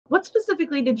What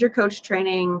specifically did your coach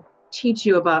training teach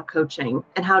you about coaching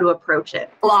and how to approach it?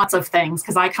 Lots of things,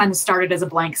 because I kind of started as a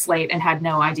blank slate and had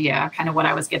no idea kind of what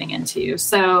I was getting into.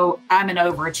 So I'm an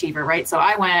overachiever, right? So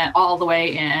I went all the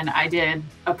way in. I did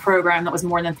a program that was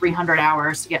more than 300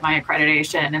 hours to get my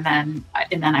accreditation. And then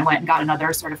I went and got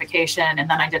another certification. And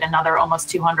then I did another almost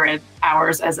 200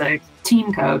 hours as a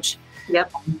team coach.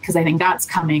 Yep. Because I think that's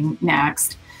coming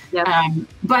next. Yep.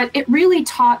 But it really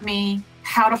taught me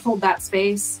how to hold that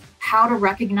space, how to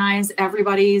recognize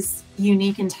everybody's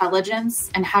unique intelligence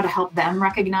and how to help them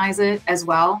recognize it as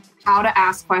well, how to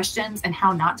ask questions and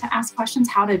how not to ask questions,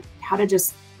 how to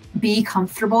just be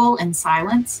comfortable in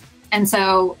silence. And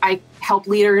so I help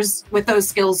leaders with those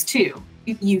skills too.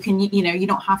 You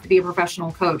don't have to be a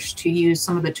professional coach to use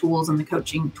some of the tools in the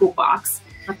coaching toolbox.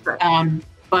 That's right.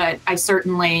 But I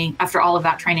certainly, after all of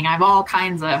that training, I have all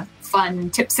kinds of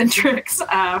fun tips and tricks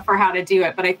for how to do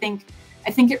it. But I think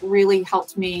it really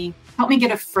helped me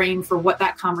get a frame for what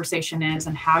that conversation is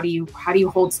and how do you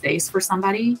hold space for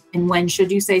somebody, and when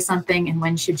should you say something and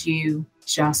when should you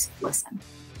just listen.